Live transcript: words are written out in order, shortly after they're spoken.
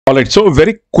All right, so a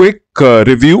very quick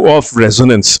review of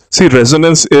resonance. See,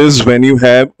 resonance is when you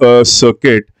have a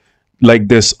circuit like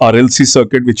this RLC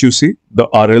circuit, which you see, the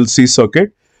RLC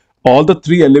circuit. All the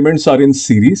three elements are in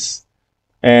series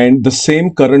and the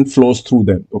same current flows through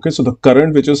them. Okay, so the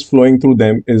current which is flowing through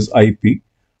them is IP.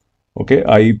 Okay,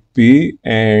 IP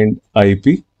and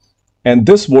IP. And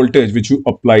this voltage which you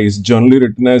apply is generally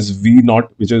written as V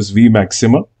naught, which is V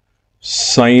maxima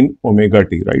sine omega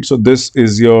t, right? So this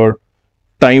is your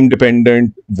time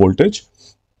dependent voltage.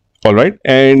 All right,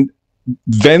 and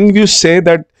when you say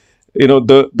that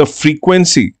the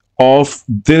frequency of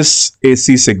this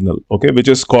AC signal, okay, which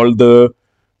is called the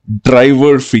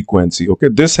driver frequency, okay,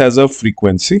 this has a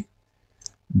frequency,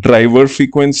 driver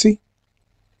frequency,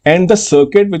 and the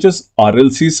circuit which is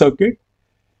RLC circuit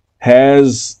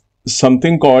has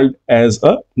something called as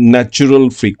a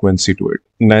natural frequency to it,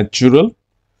 natural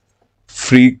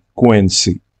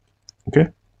frequency. Okay,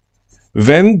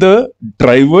 when the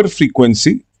driver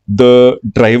frequency, the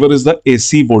driver is the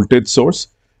AC voltage source,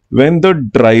 when the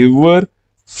driver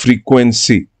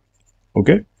frequency,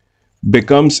 okay,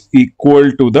 becomes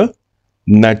equal to the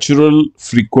natural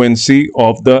frequency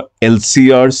of the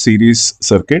LCR series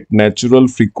circuit, natural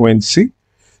frequency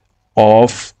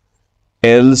of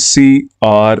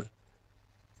LCR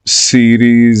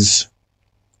series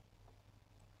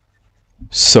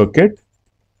circuit,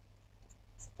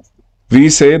 we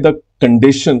say the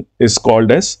condition is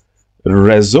called as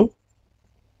resonance.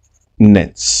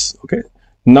 Okay.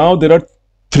 Now there are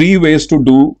three ways to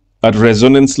do a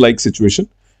resonance like situation.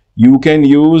 You can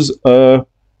use a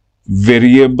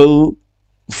variable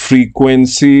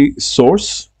frequency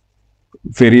source,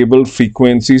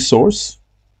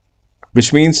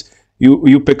 which means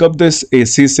you pick up this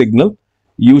AC signal,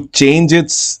 you change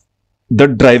the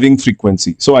driving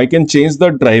frequency. So I can change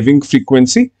the driving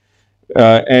frequency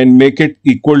and make it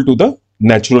equal to the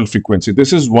natural frequency.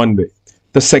 This is one way.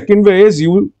 The second way is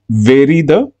you vary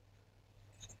the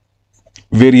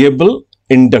variable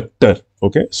inductor.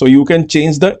 Okay, so you can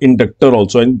change the inductor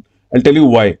also, and I'll tell you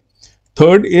why.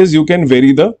 Third is you can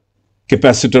vary the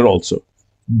capacitor also.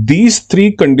 These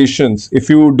three conditions, if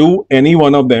you do any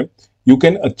one of them, you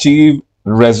can achieve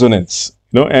resonance.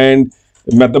 And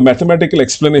the mathematical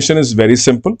explanation is very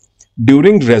simple.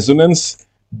 During resonance,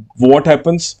 what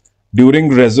happens?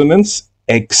 During resonance,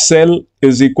 XL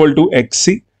is equal to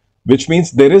XC, which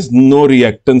means there is no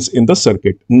reactance in the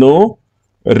circuit. No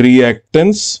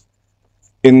reactance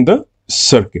in the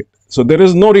circuit. So there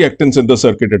is no reactance in the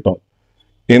circuit at all.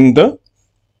 In the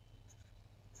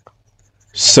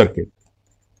circuit.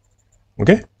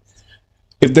 Okay.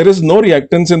 If there is no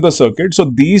reactance in the circuit, so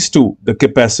these two, the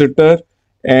capacitor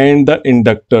and the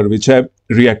inductor, which have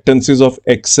reactances of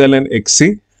XL and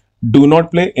XC, do not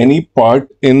play any part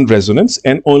in resonance,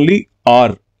 and only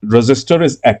R, resistor,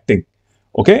 is acting.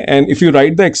 Okay, and if you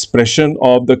write the expression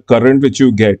of the current which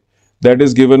you get, that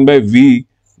is given by V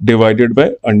divided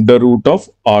by under root of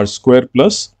R square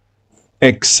plus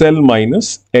XL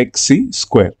minus XC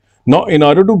square. Now, in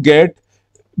order to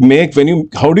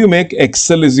how do you make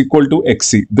XL is equal to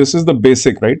XC? This is the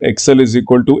basic, right? XL is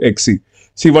equal to XC.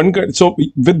 See, so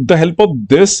with the help of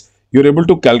this, you're able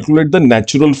to calculate the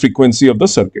natural frequency of the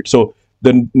circuit. So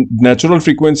the natural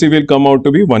frequency will come out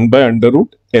to be 1 by under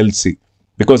root LC,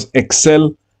 because XL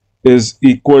is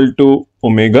equal to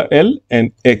omega L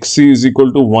and XC is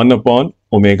equal to 1 upon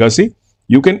omega C.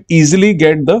 You can easily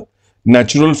get the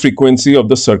natural frequency of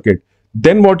the circuit.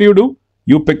 Then what you do?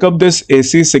 You pick up this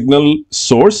AC signal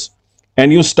source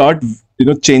and you start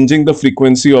changing the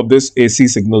frequency of this AC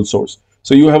signal source.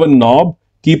 So you have a knob,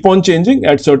 keep on changing.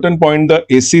 At certain point, the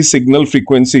AC signal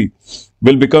frequency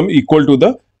will become equal to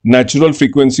the natural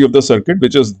frequency of the circuit,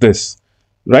 which is this,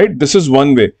 right? This is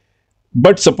one way.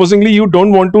 But supposingly you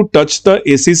don't want to touch the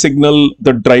AC signal,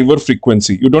 the driver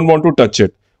frequency. You don't want to touch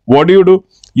it. What do?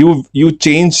 You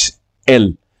change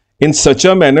L in such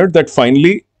a manner that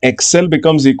finally XL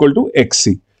becomes equal to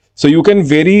XC. So you can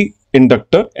vary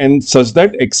inductor and such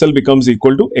that XL becomes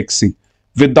equal to XC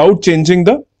without changing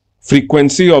the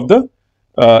frequency of the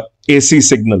AC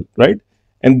signal, right?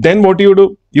 And then what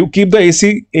do? You keep the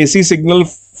AC signal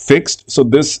fixed. So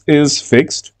this is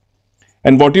fixed.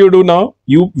 And what you do now?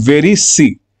 You vary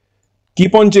C.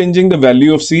 Keep on changing the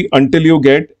value of C until you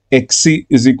get XC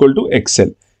is equal to XL.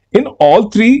 In all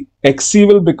three, XC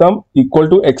will become equal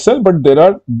to XL, but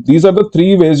these are the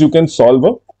three ways you can solve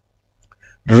a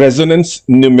resonance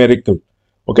numerical.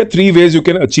 Okay, three ways you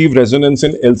can achieve resonance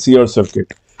in LCR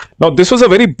circuit. Now, this was a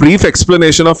very brief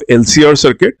explanation of LCR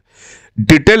circuit.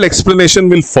 Detailed explanation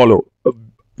will follow.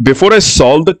 Before I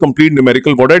solve the complete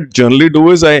numerical, what I generally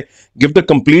do is I give the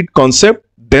complete concept,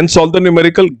 then solve the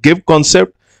numerical, give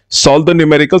concept, solve the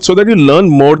numerical so that you learn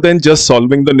more than just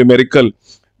solving the numerical,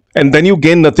 and then you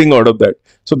gain nothing out of that.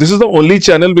 So this is the only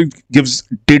channel which gives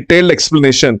detailed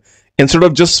explanation instead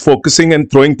of just focusing and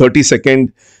throwing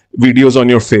 30-second videos on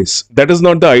your face. That is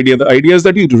not the idea. The idea is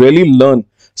that you really learn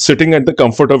sitting at the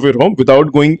comfort of your home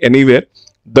without going anywhere.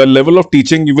 The level of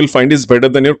teaching you will find is better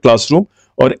than your classroom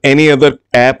or any other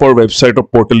app or website or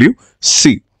portal you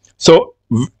see. So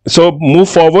move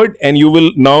forward, and you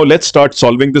will now, let's start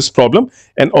solving this problem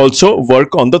and also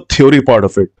work on the theory part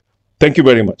of it. Thank you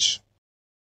very much.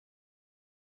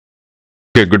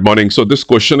 Okay, good morning. So this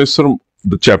question is from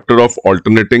the chapter of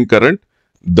alternating current.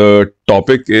 The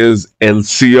topic is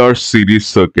LCR series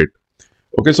circuit.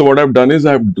 Okay, so what I've done is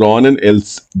I've drawn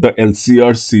the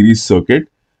LCR series circuit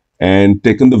and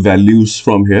taken the values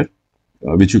from here,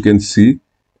 which you can see.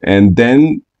 And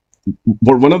then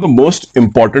one of the most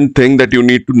important thing that you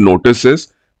need to notice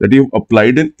is that you've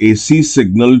applied an AC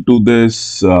signal to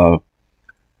this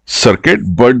circuit,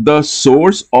 but the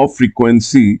source of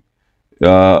frequency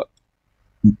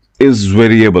is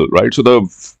variable, right? So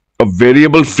a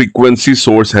variable frequency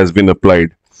source has been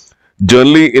applied.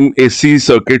 Generally in AC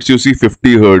circuits you see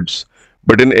 50 hertz,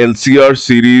 but in LCR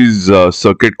series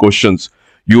circuit questions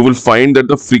you will find that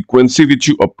the frequency which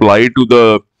you apply to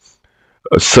the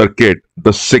circuit,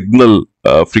 the signal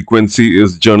frequency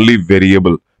is generally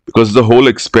variable, because the whole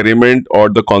experiment or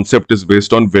the concept is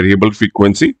based on variable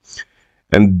frequency.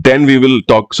 And then we will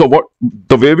talk. So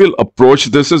the way we'll approach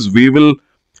this is we will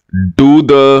do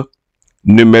the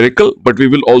numerical, but we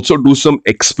will also do some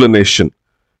explanation.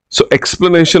 So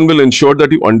explanation will ensure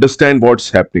that you understand what's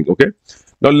happening. Okay.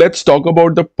 Now let's talk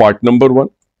about the part number one.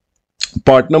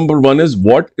 Part number one is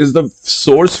what is the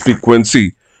source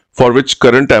frequency for which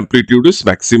current amplitude is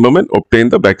maximum and obtain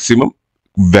the maximum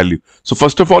value. So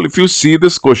first of all, if you see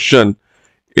this question,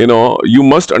 you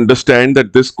must understand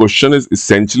that this question is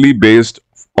essentially based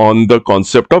on the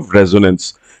concept of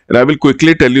resonance. And I will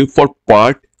quickly tell you for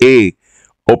part A,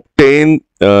 obtain,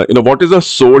 what is a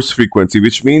source frequency,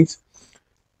 which means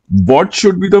what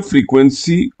should be the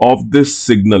frequency of this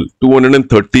signal,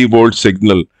 230 volt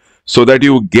signal, so that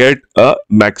you get a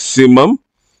maximum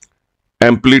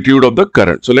amplitude of the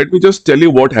current. So let me just tell you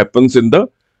what happens in the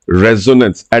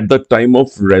resonance at the time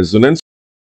of resonance,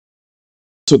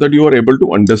 so that you are able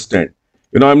to understand.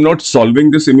 I'm not solving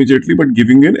this immediately, but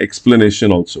giving you an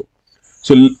explanation also.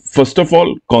 So first of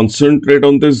all, concentrate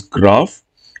on this graph,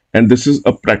 and this is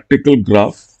a practical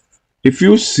graph. If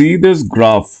you see this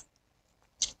graph,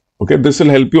 okay, this will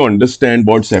help you understand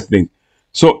what's happening.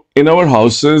 So in our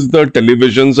houses, the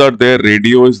televisions are there,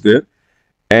 radio is there,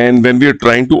 and when we are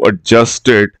trying to adjust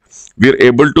it, we are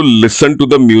able to listen to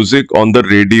the music on the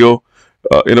radio,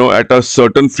 at a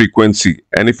certain frequency.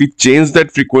 And if we change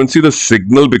that frequency, the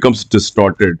signal becomes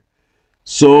distorted.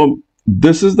 So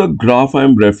this is the graph I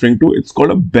am referring to. It's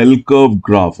called a bell curve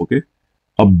graph. Okay,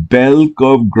 a bell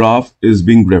curve graph is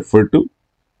being referred to.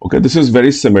 Okay, this is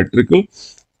very symmetrical,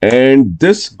 and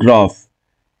this graph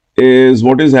is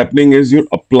what is happening is you're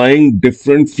applying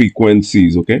different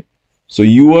frequencies. Okay, so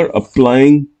you are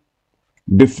applying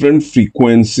different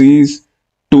frequencies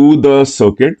to the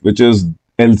circuit, which is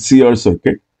LCR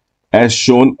circuit, as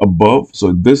shown above.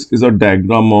 So this is a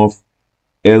diagram of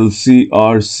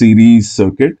LCR series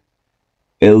circuit.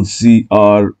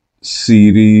 LCR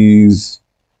series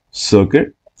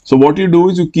circuit. So what you do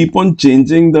is you keep on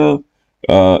changing the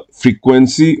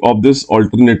frequency of this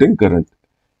alternating current,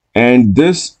 and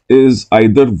this is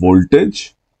either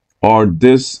voltage or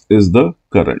this is the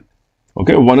current.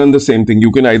 Okay, one and the same thing.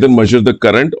 You can either measure the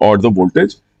current or the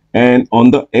voltage, and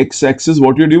on the x-axis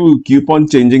what you do, you keep on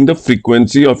changing the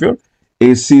frequency of your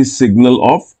AC signal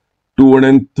of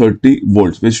 230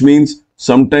 volts, which means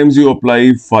sometimes you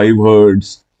apply 5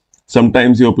 hertz,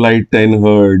 sometimes you apply 10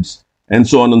 hertz, and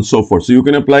so on and so forth. So you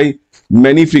can apply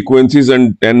many frequencies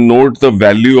and note the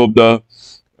value of the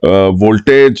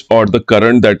voltage or the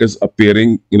current that is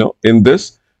appearing, in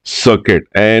this circuit.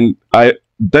 And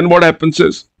then what happens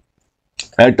is,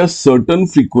 at a certain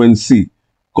frequency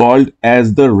called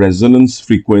as the resonance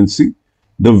frequency,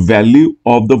 the value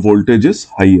of the voltage is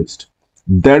highest.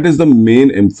 That is the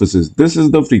main emphasis. This is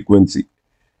the frequency.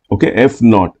 Okay, F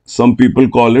naught. Some people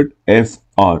call it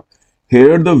FR.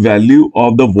 Here the value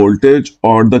of the voltage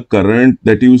or the current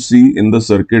that you see in the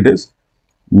circuit is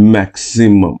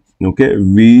maximum. Okay,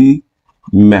 V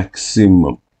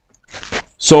maximum.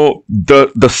 So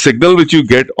the signal which you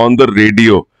get on the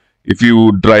radio, if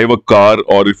you drive a car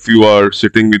or if you are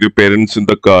sitting with your parents in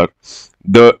the car,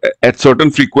 at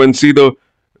certain frequency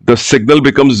the signal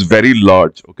becomes very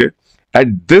large. Okay,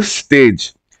 at this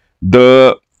stage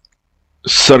the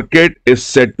circuit is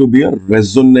said to be a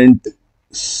resonant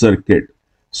circuit.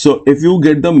 So if you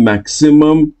get the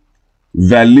maximum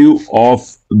value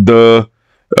of the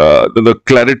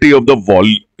clarity of the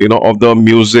volume, of the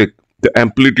music, the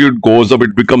amplitude goes up,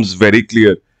 it becomes very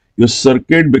clear. Your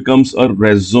circuit becomes a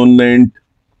resonant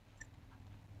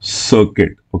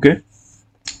circuit. Okay,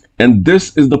 and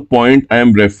this is the point I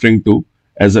am referring to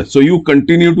as a. So you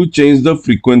continue to change the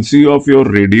frequency of your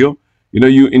radio.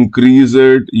 You increase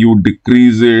it, you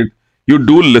decrease it, you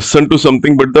do listen to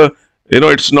something, but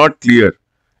it's not clear.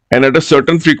 And at a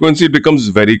certain frequency, it becomes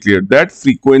very clear. That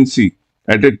frequency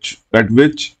at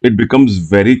which it becomes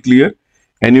very clear,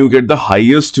 and you get the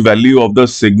highest value of the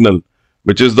signal,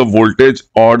 which is the voltage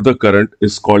or the current,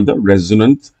 is called the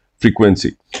resonance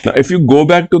frequency. Now, if you go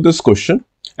back to this question,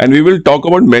 and we will talk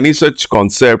about many such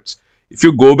concepts. If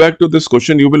you go back to this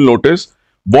question, you will notice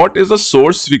what is the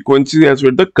source frequency as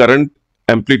where the current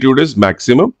amplitude is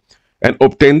maximum, and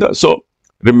obtain the. So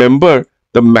remember,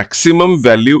 the maximum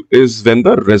value is when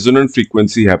the resonant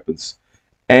frequency happens,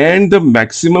 and the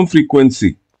maximum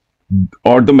frequency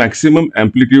or the maximum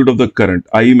amplitude of the current,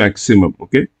 i.e. maximum,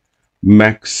 okay,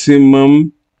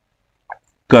 maximum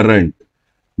current.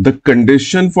 The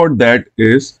condition for that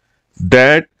is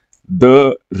that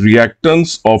the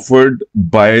reactance offered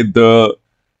by the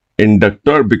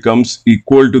inductor becomes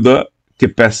equal to the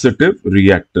capacitive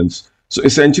reactance. So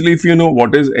essentially, if you know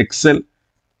what is XL,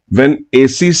 when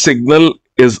AC signal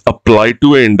is applied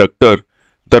to an inductor,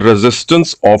 the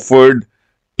resistance offered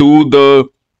to the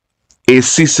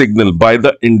AC signal by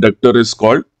the inductor is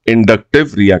called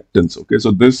inductive reactance. Okay,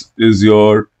 so this is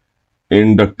your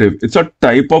inductive. It's a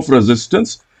type of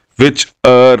resistance which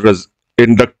a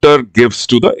inductor gives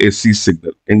to the AC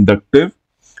signal, inductive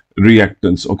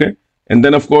reactance. Okay, and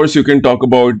then of course you can talk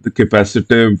about the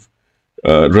capacitive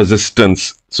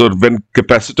resistance. So when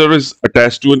capacitor is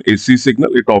attached to an AC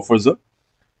signal, it offers a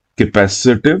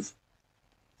capacitive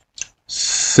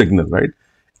signal, right?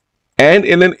 And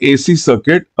in an AC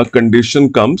circuit, a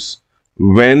condition comes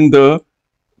when the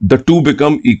two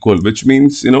become equal, which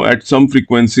means at some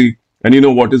frequency,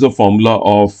 and what is the formula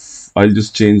of, I'll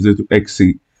just change it to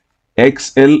XC.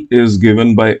 XL is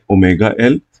given by omega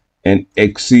L and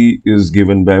XC is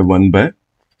given by 1 by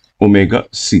omega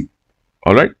C.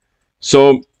 All right.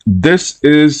 So this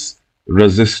is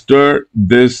resistor,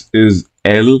 this is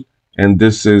L, and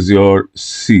this is your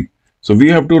C. So we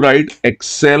have to write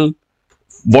XL.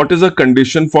 What is a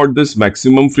condition for this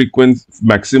maximum frequency,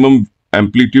 maximum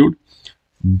amplitude?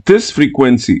 This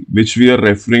frequency, which we are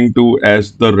referring to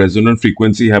as the resonant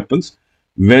frequency, happens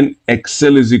when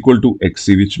XL is equal to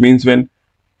XC, which means when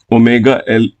omega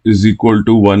L is equal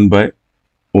to 1 by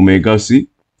omega C,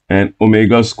 and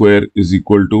omega square is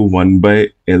equal to 1 by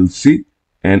LC,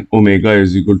 and omega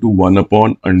is equal to 1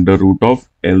 upon under root of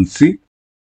LC.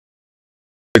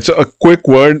 It's a quick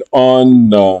word on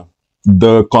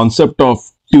the concept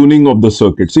of tuning of the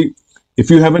circuit. See, if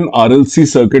you have an RLC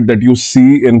circuit that you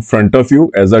see in front of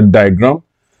you as a diagram,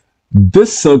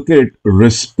 this circuit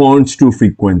responds to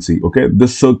frequency. Okay,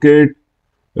 this circuit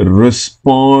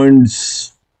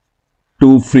responds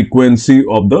to frequency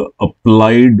of the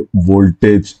applied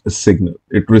voltage signal.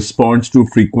 It responds to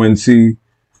frequency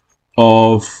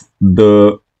of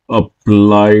the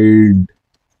applied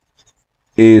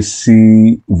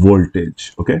AC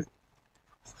voltage. Okay,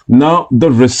 now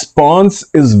the response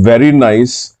is very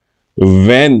nice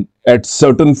when at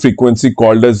certain frequency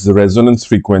called as resonance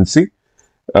frequency.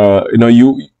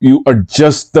 You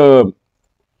adjust the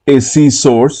AC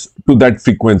source to that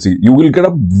frequency, you will get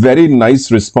a very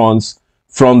nice response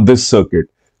from this circuit.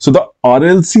 So the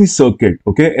RLC circuit,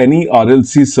 okay, any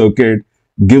RLC circuit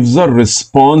gives a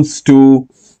response to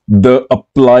the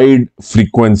applied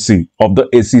frequency of the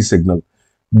AC signal.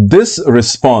 This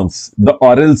response, the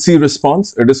RLC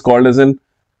response, it is called as an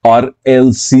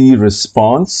RLC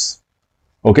response,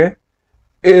 okay,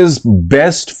 is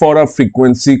best for a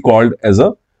frequency called as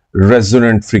a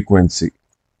resonant frequency.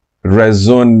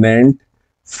 Resonant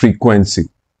frequency.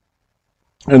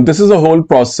 And this is a whole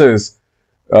process,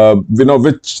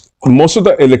 which most of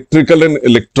the electrical and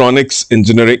electronics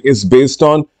engineering is based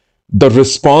on the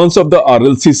response of the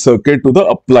RLC circuit to the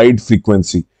applied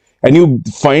frequency. And you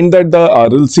find that the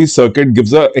RLC circuit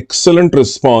gives an excellent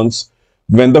response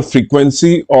when the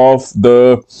frequency of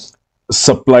the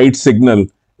supplied signal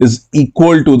is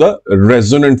equal to the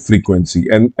resonant frequency.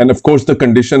 And of course, the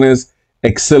condition is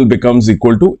XL becomes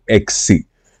equal to XC.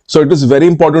 So it is very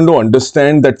important to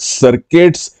understand that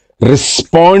circuits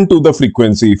respond to the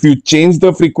frequency. If you change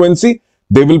the frequency,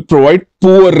 they will provide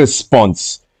poor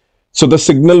response. So the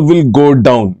signal will go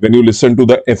down when you listen to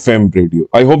the FM radio.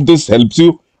 I hope this helps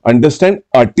you understand,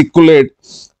 articulate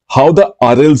how the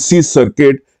RLC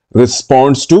circuit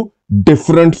responds to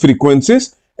different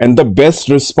frequencies, and the best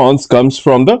response comes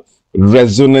from the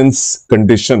resonance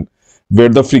condition, where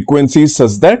the frequency is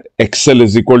such that XL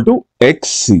is equal to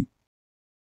XC.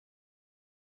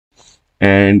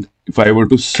 And if I were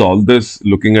to solve this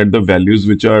looking at the values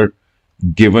which are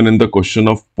given in the question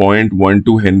of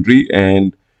 0.12 Henry,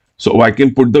 and so I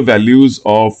can put the values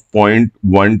of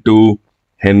 0.12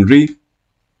 Henry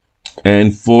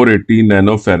and 480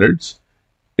 nanofarads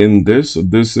in this. So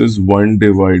this is 1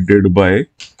 divided by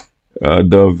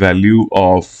the value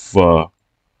of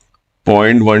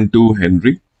 0.12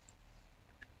 Henry,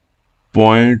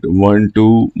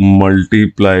 0.12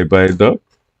 multiplied by the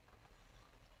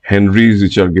Henrys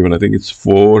which are given. I think it's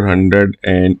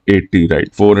 480,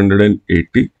 right?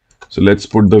 480. So let's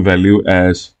put the value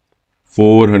as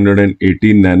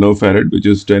 480 nanofarad, which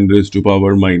is 10 raised to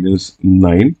power minus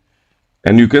 9.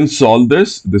 And you can solve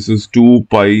this. This is 2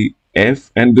 pi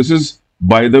f, and this is,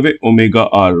 by the way, omega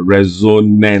r,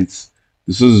 resonance.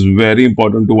 This is very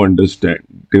important to understand.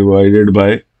 Divided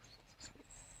by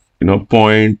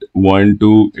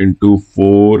 0.12 into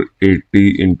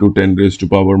 480 into 10 raised to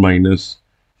power minus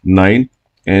 9,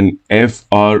 and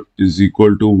fr is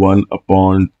equal to 1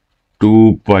 upon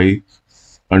 2 pi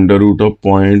under root of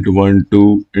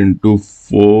 0.12 into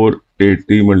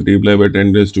 480 multiplied by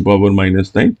 10 raised to power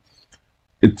minus 9.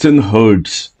 It's in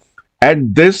hertz.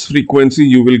 At this frequency,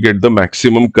 you will get the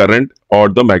maximum current or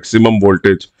the maximum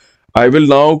voltage. I will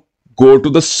now go to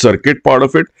the circuit part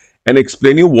of it and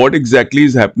explain you what exactly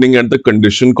is happening at the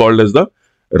condition called as the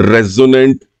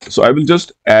resonant. So I will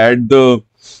just add the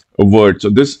word. So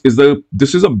this is a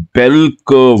bell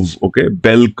curve. Okay,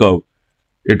 bell curve.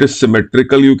 It is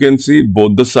symmetrical. You can see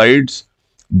both the sides.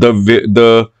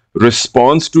 The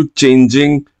response to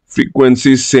changing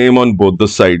frequency is same on both the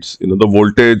sides. The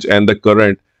voltage and the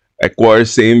current acquire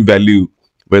same value.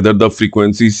 Whether the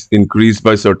frequency is increased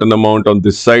by certain amount on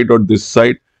this side or this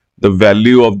side, the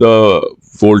value of the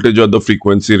voltage or the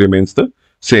frequency remains the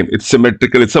same. It's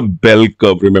symmetrical. It's a bell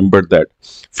curve. Remember that.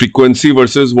 Frequency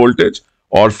versus voltage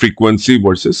or frequency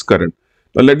versus current.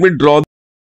 Now let me draw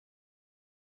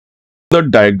the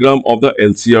diagram of the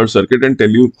LCR circuit and tell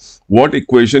you what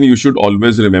equation you should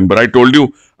always remember. I told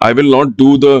you I will not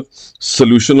do the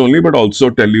solution only, but also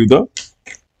tell you the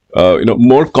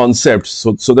more concepts,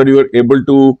 so that you are able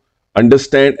to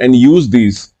understand and use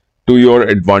these to your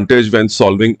advantage when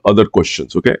solving other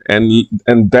questions. Okay,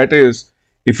 and that is,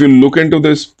 if you look into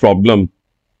this problem,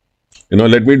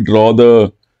 let me draw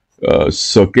the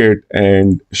circuit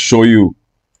and show you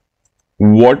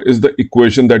what is the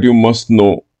equation that you must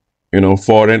know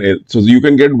for an L. So you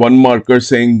can get one marker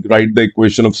saying write the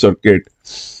equation of circuit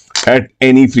at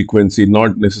any frequency,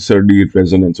 not necessarily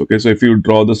resonance. Okay, so if you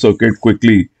draw the circuit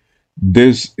quickly,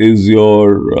 this is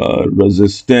your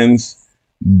resistance,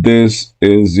 this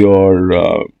is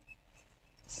your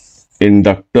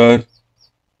inductor,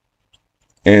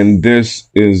 and this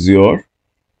is your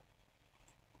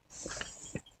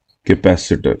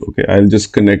capacitor. Okay, I'll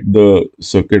just connect the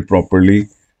circuit properly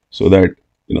so that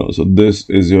so this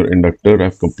is your inductor.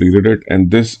 I've completed it,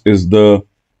 and this is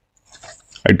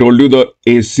I told you the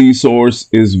AC source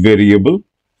is variable,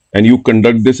 and you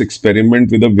conduct this experiment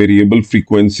with a variable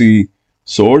frequency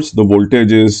source. The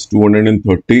voltage is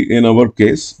 230 in our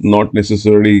case, not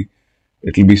necessarily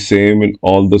it will be same in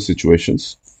all the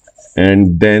situations.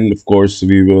 And then of course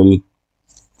we will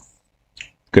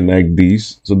connect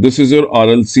these. So this is your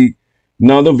RLC.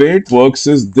 Now the way it works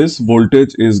is this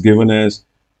voltage is given as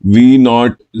V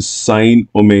naught sine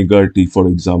omega t, for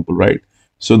example, right?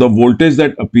 So the voltage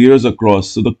that appears across,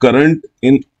 so the current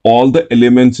in all the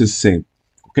elements is same.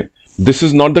 Okay, this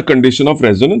is not the condition of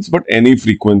resonance, but any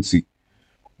frequency.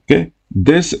 Okay,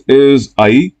 this is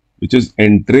I, which is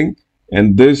entering,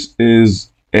 and this is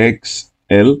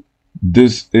XL,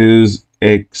 this is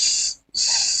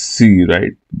XC,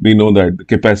 right? We know that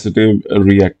capacitive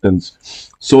reactance.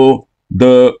 So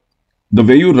the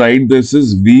way you write this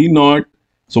is V naught.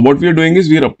 So what we are doing is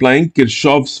we are applying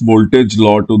Kirchhoff's voltage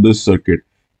law to this circuit,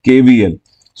 KVL.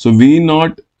 So V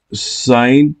naught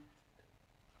sine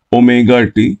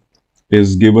omega t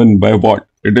is given by what?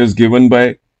 It is given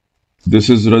by, this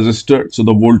is resistor. So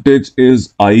the voltage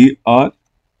is IR.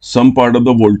 Some part of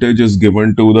the voltage is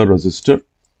given to the resistor.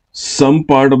 Some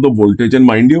part of the voltage, and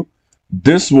mind you,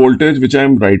 this voltage which I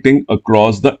am writing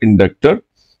across the inductor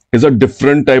is a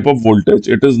different type of voltage.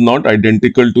 It is not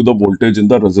identical to the voltage in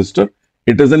the resistor.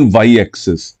 It is in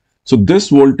y-axis. So this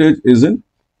voltage is in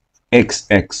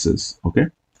x-axis. Okay.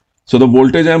 So the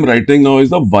voltage I am writing now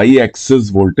is the y-axis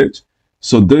voltage.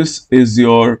 So this is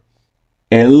your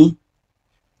L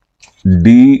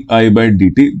di by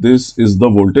dt. This is the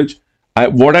voltage.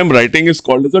 what I'm writing is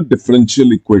called as a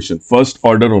differential equation, first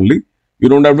order only. You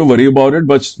don't have to worry about it,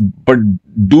 but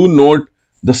do note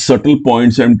the subtle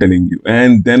points I'm telling you.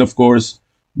 And then, of course,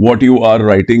 what you are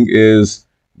writing is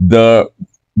the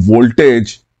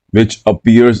voltage which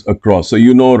appears across. So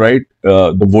you know, right?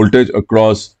 The voltage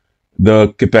across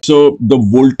the capacitor. So the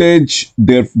voltage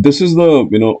there. This is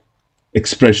the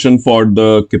expression for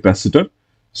the capacitor.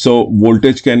 So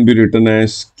voltage can be written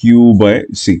as Q by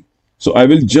C. So I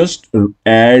will just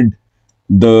add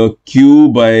the Q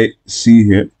by C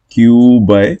here, Q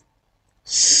by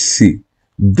C.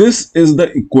 This is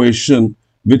the equation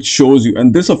which shows you,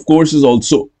 and this of course is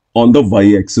also on the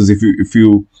y-axis. If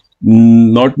you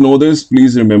not know this,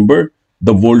 please remember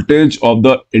the voltage of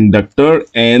the inductor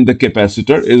and the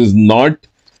capacitor is not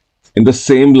in the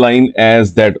same line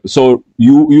as that. So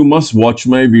you must watch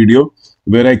my video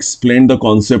where I explained the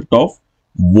concept of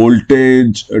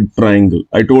voltage triangle.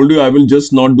 I told you I will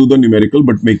just not do the numerical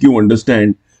but make you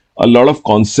understand a lot of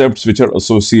concepts which are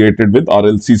associated with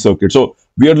RLC circuit. So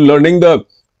we are learning the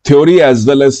theory as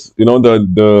well as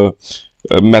the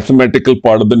mathematical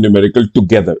part of the numerical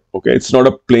together. Okay, it's not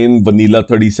a plain vanilla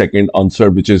 30-second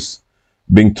answer which is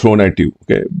being thrown at you.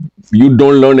 Okay, you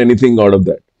don't learn anything out of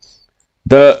that.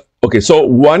 So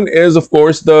one is of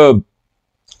course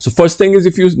first thing is,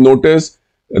 if you notice,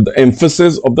 the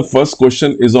emphasis of the first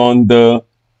question is on the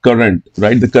current,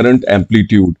 right? The current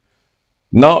amplitude.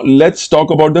 Now let's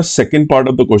talk about the second part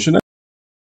of the question.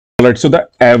 All right, so the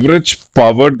average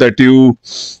power that you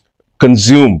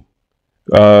consume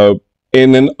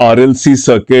in an RLC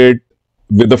circuit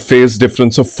with a phase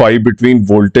difference of phi between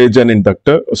voltage and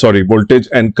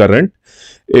current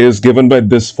is given by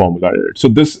this formula. Right? So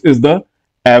this is the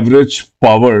average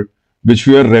power which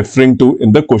we are referring to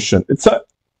in the question. It's a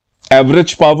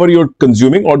average power you're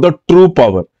consuming or the true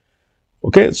power.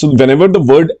 Okay, so whenever the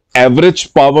word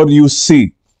average power you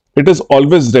see, it is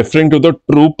always referring to the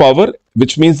true power,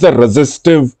 which means the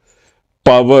resistive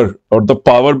power or the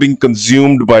power being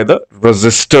consumed by the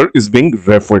resistor is being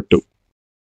referred to.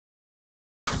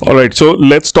 All right, so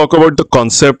let's talk about the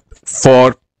concept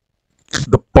for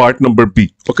the part number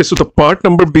B. Okay, so the part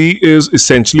number B is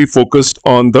essentially focused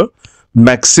on the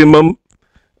maximum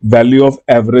value of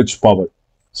average power.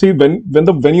 See, when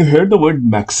you hear the word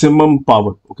maximum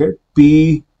power, okay,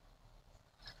 P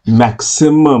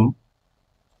maximum,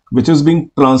 which is being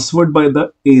transferred by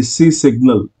the AC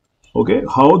signal, okay,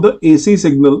 how the AC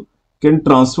signal can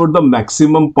transfer the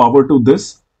maximum power to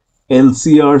this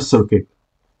LCR circuit.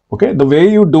 Okay, the way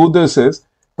you do this is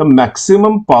the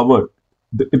maximum power.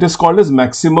 It is called as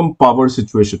maximum power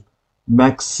situation.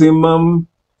 Maximum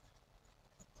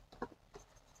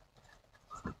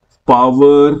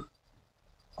power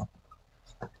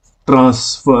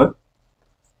transfer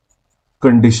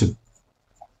condition.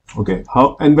 Okay,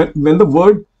 how and when the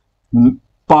word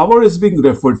power is being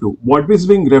referred to, what is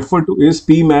being referred to is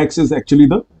P max is actually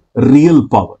the real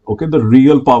power. Okay, the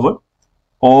real power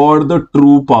or the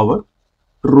true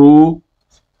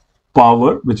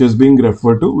power, which is being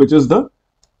referred to, which is the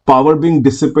power being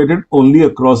dissipated only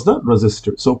across the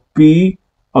resistor. So P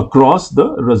across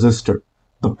the resistor.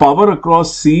 The power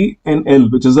across C and L,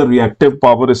 which is the reactive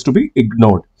power, is to be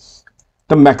ignored.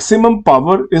 The maximum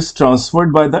power is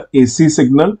transferred by the AC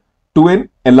signal to an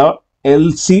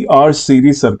LCR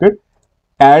series circuit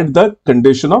at the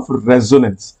condition of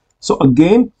resonance. So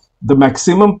again, the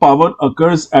maximum power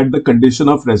occurs at the condition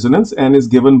of resonance and is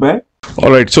given by...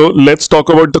 All right, so let's talk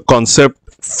about the concept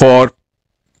for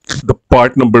the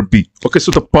part number B. Okay,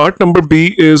 so the part number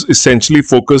B is essentially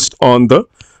focused on the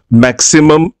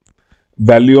maximum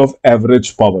value of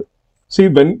average power. See,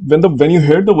 when you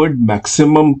hear the word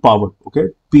maximum power, okay,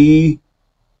 P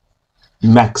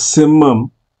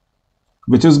maximum,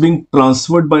 which is being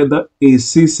transferred by the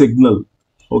AC signal,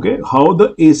 okay, how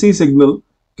the AC signal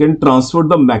can transfer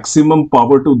the maximum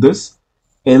power to this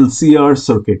LCR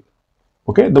circuit.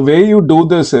 Okay, the way you do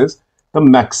this is the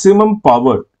maximum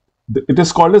power. It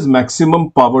is called as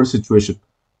maximum power situation.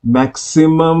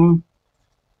 Maximum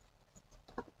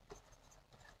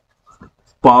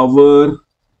power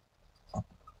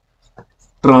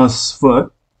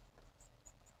transfer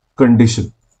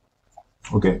condition.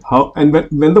 Okay, how and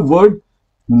when the word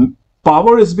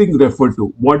power is being referred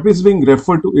to, what is being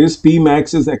referred to is P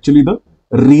max is actually the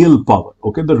real power.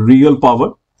 Okay, the real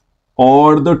power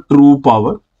or the true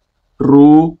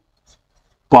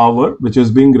power, which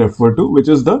is being referred to, which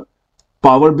is the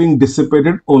power being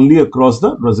dissipated only across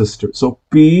the resistor. So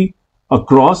P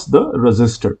across the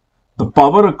resistor. The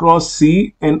power across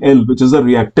C and L, which is the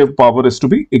reactive power, is to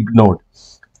be ignored.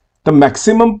 The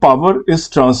maximum power is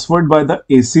transferred by the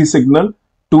AC signal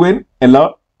to an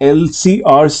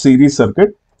LCR series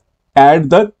circuit at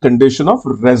the condition of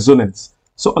resonance.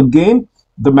 So again,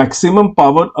 the maximum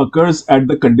power occurs at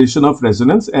the condition of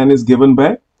resonance and is given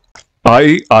by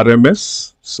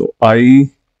IRMS. So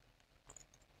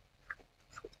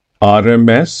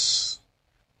IRMS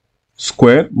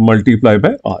square multiplied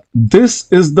by R.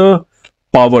 This is the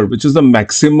power, which is the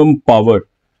maximum power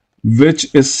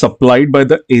which is supplied by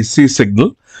the AC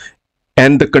signal,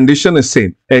 and the condition is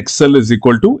same, XL is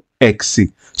equal to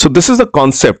XC. So this is the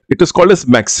concept. It is called as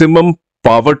maximum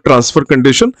power transfer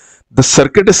condition. The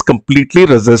circuit is completely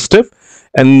resistive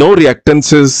and no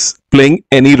reactance is playing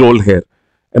any role here,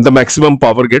 and the maximum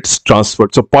power gets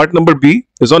transferred. So part number B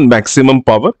is on maximum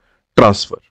power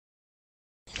transfer.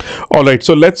 All right,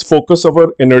 so let's focus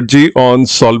our energy on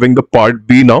solving the part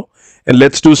B now, and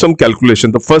let's do some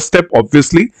calculation. The first step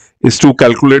obviously is to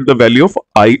calculate the value of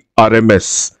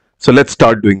IRMS. So let's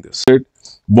start doing this.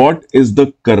 What is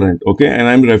the current? Okay, and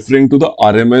I'm referring to the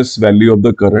RMS value of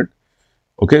the current.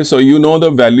 Okay, so you know the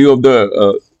value of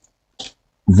the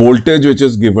voltage which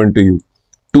is given to you,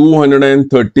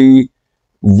 230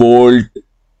 volt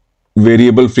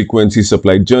variable frequency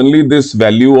supply. Generally, this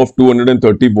value of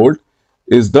 230 volt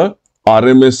is the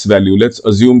RMS value. Let's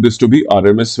assume this to be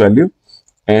RMS value.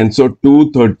 And so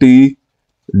 230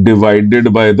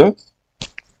 divided by the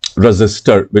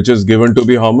resistor, which is given to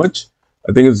be how much?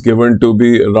 I think it's given to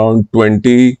be around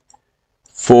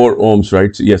 24 ohms,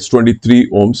 right? So yes, 23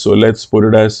 ohms. So let's put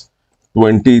it as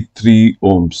 23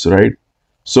 ohms, right?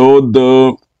 So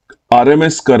the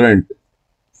RMS current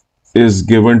is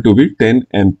given to be 10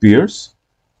 amperes,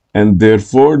 and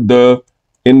therefore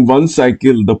in one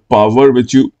cycle the power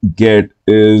which you get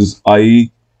is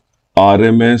I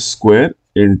RMS square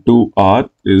into R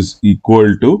is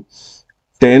equal to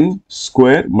 10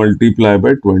 square multiplied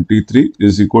by 23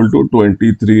 is equal to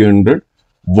 2300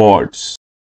 watts.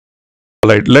 All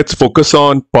right, let's focus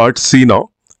on part C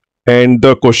now. And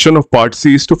the question of part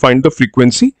C is to find the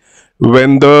frequency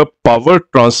when the power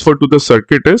transfer to the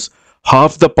circuit is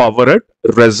half the power at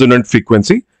resonant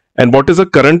frequency, and what is the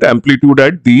current amplitude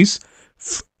at these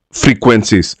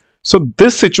frequencies. So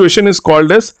this situation is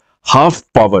called as half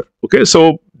power. Okay,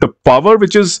 so the power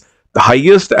which is the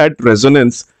highest at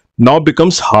resonance now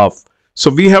becomes half. So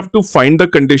we have to find the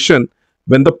condition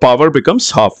when the power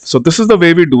becomes half. So this is the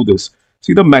way we do this.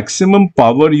 See, the maximum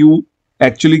power you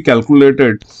actually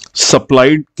calculated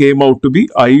supplied came out to be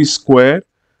I square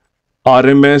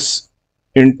RMS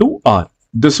into R.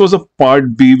 This was a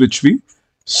part B which we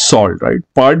solved, right?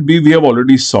 Part B we have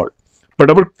already solved. But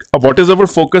what is our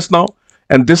focus now?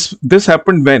 And this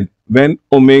happened when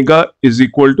omega is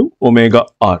equal to omega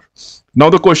R. Now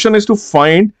the question is to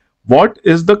find what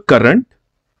is the current.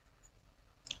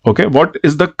 Okay, what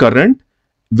is the current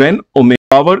when omega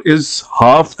power is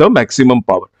half the maximum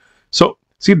power? So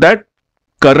see that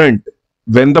current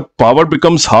when the power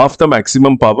becomes half the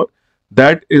maximum power,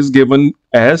 that is given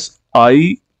as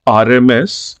I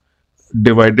RMS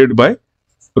divided by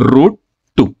root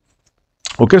 2.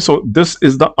 Okay, so this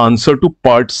is the answer to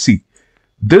part C.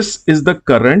 This is the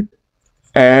current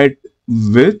at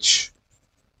which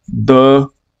the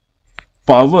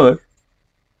power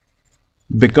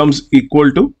becomes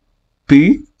equal to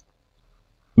P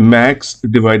max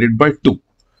divided by 2.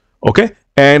 Okay,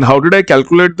 and how did I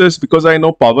calculate this? Because I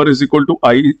know power is equal to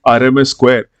I RMS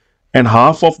square, and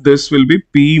half of this will be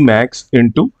P max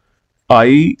into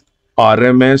I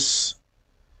RMS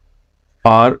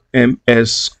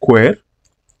square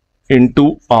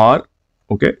into R,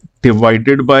 okay,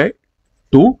 divided by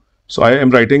 2. So I am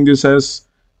writing this as,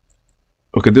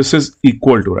 okay, this is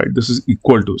equal to, right? This is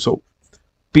equal to. So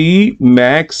P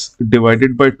max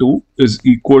divided by 2 is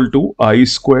equal to I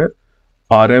square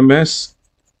RMS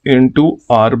into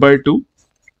R by 2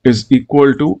 is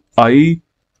equal to I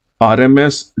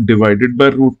RMS divided by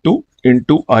root 2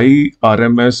 into I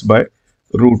RMS by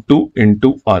root 2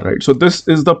 into R, right? So this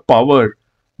is the power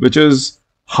which is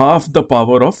half the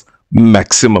power of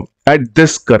maximum at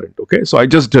this current. Okay, so I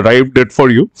just derived it for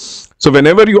you. So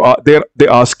whenever you are there, they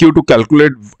ask you to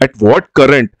calculate at what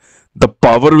current the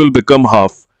power will become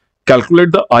half.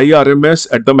 Calculate the IRMS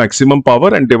at the maximum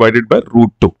power and divide it by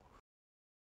root 2.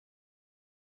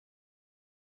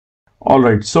 All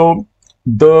right, so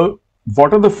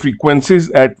what are the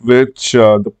frequencies at which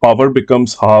the power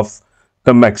becomes half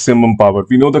the maximum power?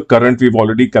 We know the current we've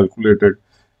already calculated.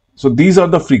 So these are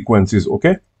the frequencies,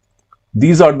 okay?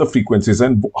 These are the frequencies.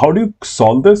 And how do you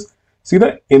solve this? See,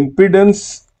 the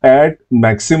impedance at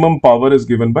maximum power is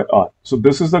given by R. So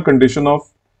this is the condition of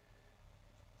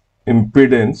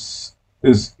impedance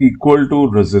is equal to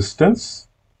resistance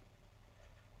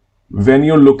when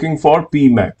you're looking for P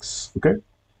max, okay?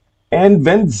 And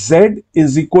when Z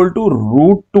is equal to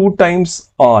root 2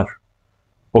 times R,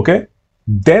 okay,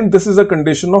 then this is a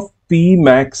condition of P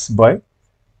max by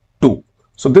 2.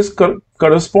 So this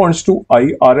corresponds to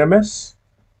IRMS,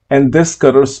 and this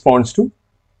corresponds to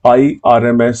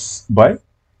IRMS by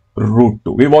root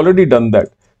 2. We've already done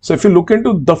that. So if you look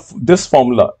into this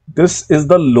formula, this is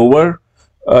the lower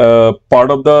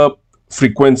part of the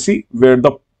frequency where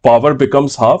the power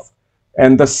becomes half,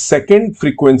 and the second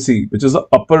frequency, which is the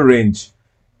upper range,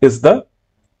 is the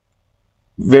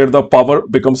where the power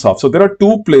becomes half. So there are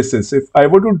two places. If I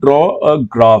were to draw a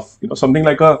graph, something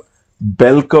like a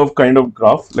bell curve kind of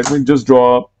graph, let me just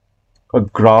draw a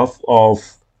graph of,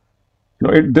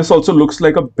 this also looks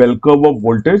like a bell curve of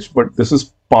voltage, but this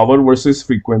is power versus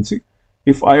frequency.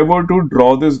 If I were to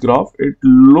draw this graph, it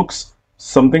looks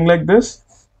something like this,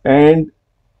 and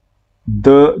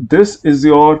this is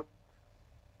your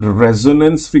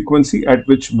resonance frequency at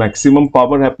which maximum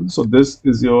power happens. So this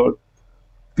is your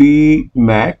P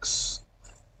max,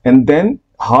 and then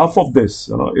half of this,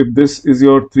 if this is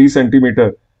your 3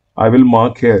 centimeter, I will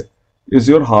mark here, is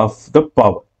your half the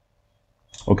power.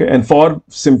 Okay, and for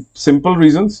simple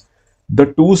reasons, the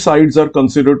two sides are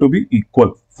considered to be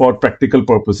equal for practical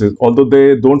purposes, although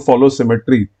they don't follow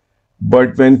symmetry.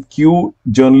 But when Q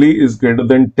generally is greater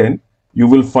than 10, you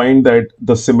will find that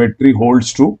the symmetry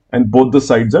holds true and both the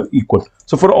sides are equal.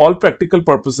 So for all practical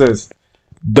purposes,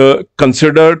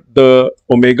 consider the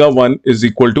omega 1 is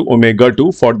equal to omega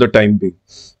 2 for the time being.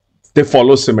 They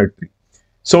follow symmetry.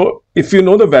 So if you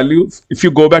know the value, if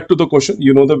you go back to the question,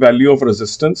 you know the value of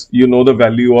resistance, you know the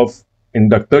value of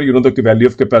inductor, you know the value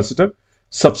of capacitor.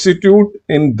 Substitute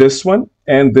in this one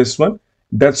and this one.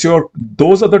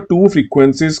 Those are the two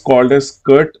frequencies called as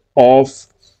cut off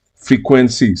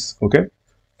frequencies. Okay,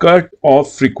 cut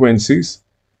off frequencies,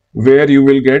 where you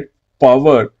will get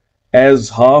power as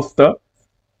half the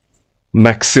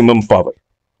maximum power.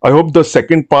 I hope the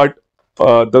second part,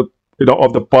 of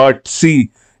the part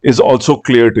C is also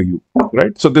clear to you,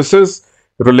 right? So this is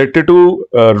related to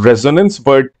resonance,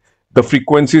 but the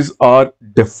frequencies are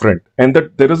different, and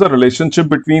that there is a relationship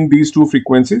between these two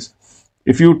frequencies.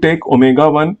 If you take omega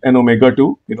 1 and omega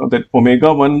 2, that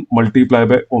omega 1 multiplied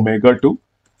by omega 2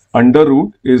 under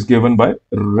root is given by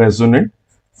resonant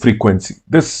frequency.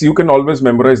 This, you can always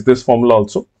memorize this formula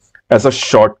also as a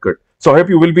shortcut. So I hope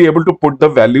you will be able to put the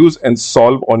values and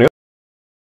solve on your.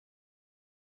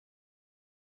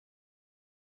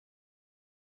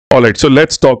 All right, so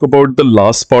let's talk about the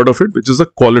last part of it, which is the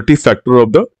quality factor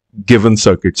of the given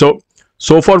circuit.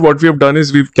 So far what we have done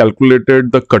is we've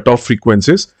calculated the cutoff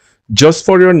frequencies. Just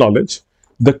for your knowledge,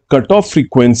 the cutoff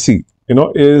frequency,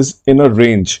 is in a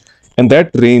range, and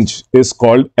that range is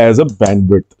called as a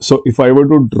bandwidth. So if I were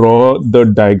to draw the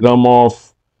diagram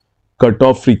of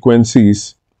cutoff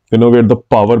frequencies, where the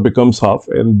power becomes half,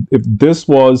 and if this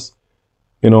was,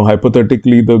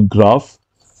 hypothetically the graph,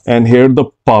 and here the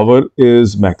power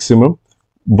is maximum,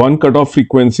 one cutoff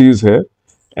frequency is here,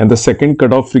 and the second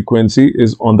cutoff frequency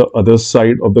is on the other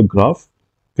side of the graph.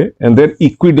 Okay, and they're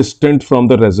equidistant from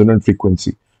the resonant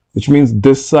frequency, which means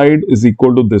this side is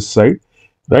equal to this side,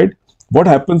 right? What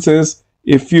happens is,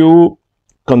 if you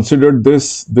consider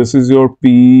this is your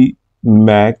P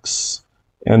max,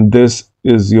 and this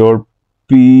is your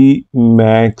P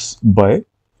max by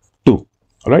 2. All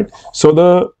right.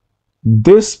 So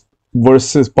this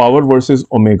versus power versus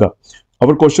omega.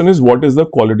 Our question is, what is the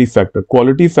quality factor?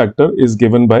 Quality factor is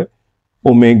given by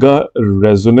omega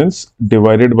resonance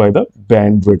divided by the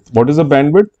bandwidth. What is the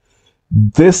bandwidth?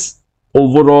 This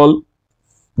overall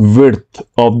width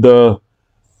of the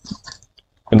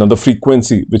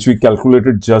frequency which we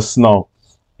calculated just now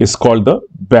is called the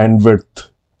bandwidth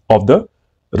of the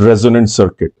resonant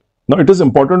circuit. Now it is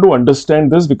important to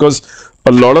understand this because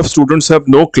a lot of students have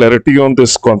no clarity on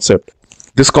this concept.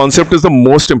 This concept is the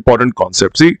most important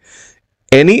concept. See,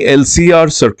 any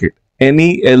LCR circuit,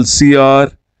 any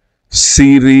LCR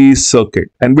series circuit,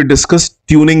 and we discussed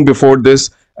tuning before this.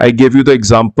 I gave you the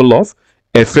example of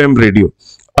FM radio,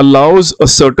 allows a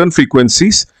certain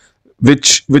frequencies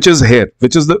which is here,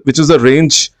 which is the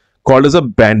range called as a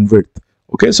bandwidth.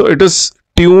 Okay, so it is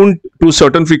tuned to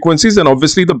certain frequencies, and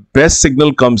obviously the best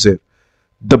signal comes here.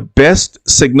 The best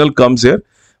signal comes here,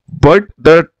 but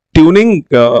the tuning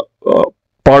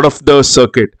part of the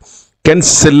circuit can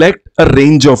select a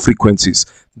range of frequencies.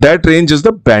 That range is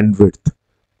the bandwidth.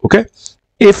 Okay,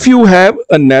 if you have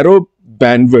a narrow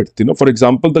bandwidth, for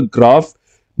example, the graph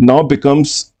now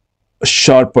becomes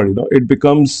sharper, it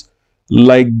becomes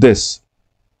like this.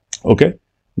 Okay,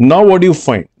 now what do you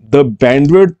find? The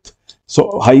bandwidth,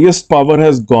 so highest power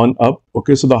has gone up.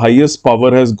 Okay, so the highest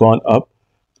power has gone up.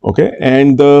 Okay,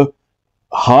 and the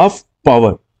half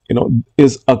power,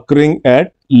 is occurring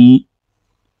at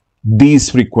these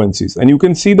frequencies, and you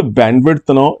can see the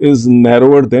bandwidth now is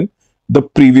narrower than the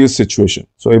previous situation.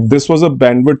 So if this was a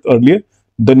bandwidth earlier,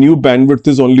 the new bandwidth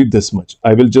is only this much.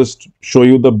 I will just show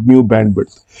you the new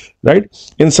bandwidth,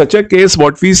 right? In such a case,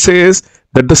 what we say is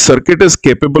that the circuit is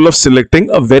capable of selecting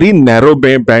a very narrow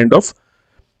band of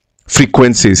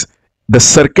frequencies. The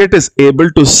circuit is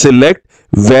able to select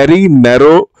very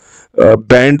narrow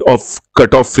band of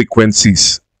cutoff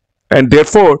frequencies, and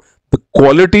therefore the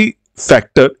quality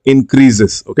factor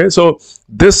increases. Okay, so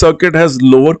this circuit has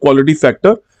lower quality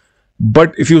factor,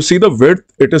 but if you see the width,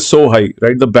 it is so high,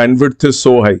 right? The bandwidth is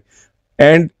so high,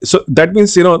 and so that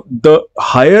means, the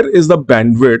higher is the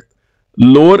bandwidth,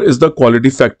 lower is the quality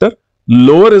factor.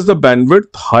 Lower is the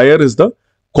bandwidth, higher is the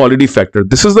quality factor.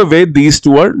 This is the way these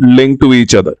two are linked to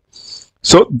each other.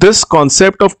 So this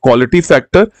concept of quality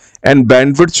factor and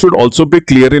bandwidth should also be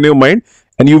clear in your mind,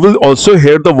 and you will also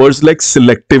hear the words like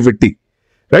selectivity,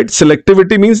 right?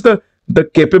 Selectivity means the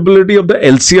capability of the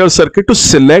LCR circuit to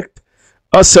select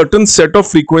a certain set of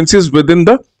frequencies within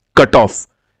the cutoff,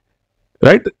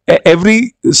 right?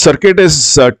 Every circuit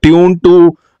is tuned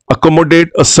to accommodate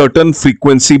a certain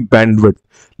frequency bandwidth.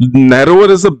 Narrower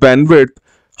is the bandwidth,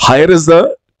 higher is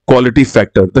the quality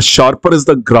factor, the sharper is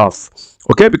the graph.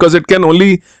 Okay, because it can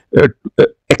only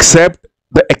accept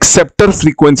the acceptor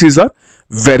frequencies are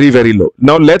very, very low.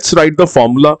 Now let's write the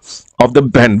formula of the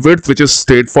bandwidth, which is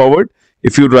straightforward.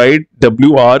 If you write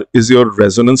WR is your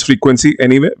resonance frequency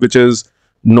anyway, which is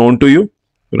known to you,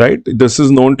 right? This is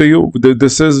known to you.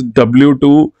 This is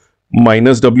W2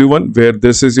 minus W1, where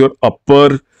this is your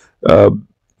upper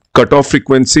cutoff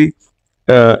frequency.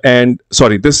 And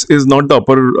sorry, this is not the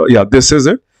upper, yeah, this is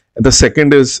it. And the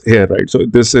second is here, right? So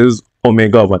this is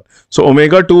omega 1. So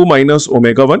omega 2 minus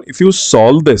omega 1, if you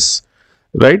solve this,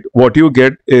 right, what you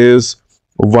get is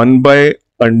 1 by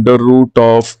under root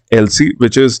of LC,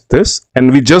 which is this.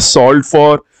 And we just solved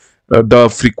for the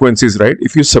frequencies, right?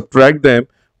 If you subtract them,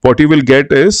 what you will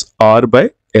get is R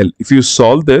by L. If you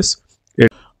solve this,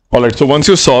 all right, so once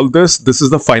you solve this, this is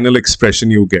the final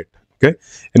expression you get. Okay,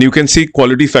 and you can see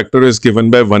quality factor is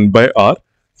given by 1 by R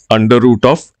under root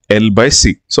of L by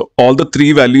C. So all the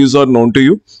three values are known to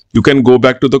you. You can go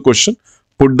back to the question,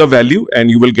 put the value,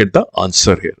 and you will get the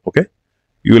answer here. Okay,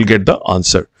 you will get the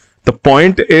answer. The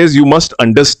point is, you must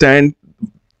understand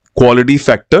quality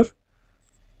factor.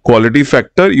 Quality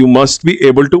factor, you must be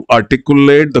able to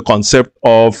articulate the concept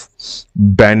of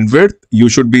bandwidth. You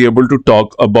should be able to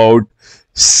talk about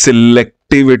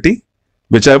selectivity,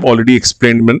 which I've already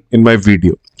explained in my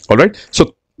video. All right.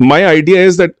 So my idea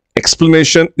is that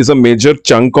explanation is a major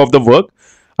chunk of the work.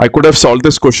 I could have solved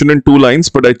this question in 2 lines,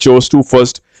 but I chose to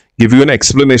first give you an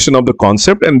explanation of the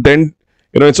concept, and then,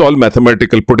 it's all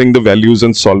mathematical, putting the values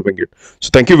and solving it. So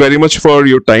thank you very much for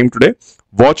your time today.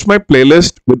 Watch my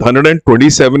playlist with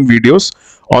 127 videos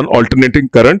on alternating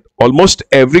current. Almost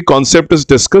every concept is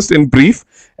discussed in brief,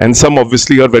 and some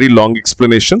obviously are very long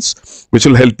explanations, which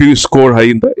will help you score high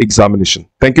in the examination.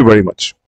 Thank you very much.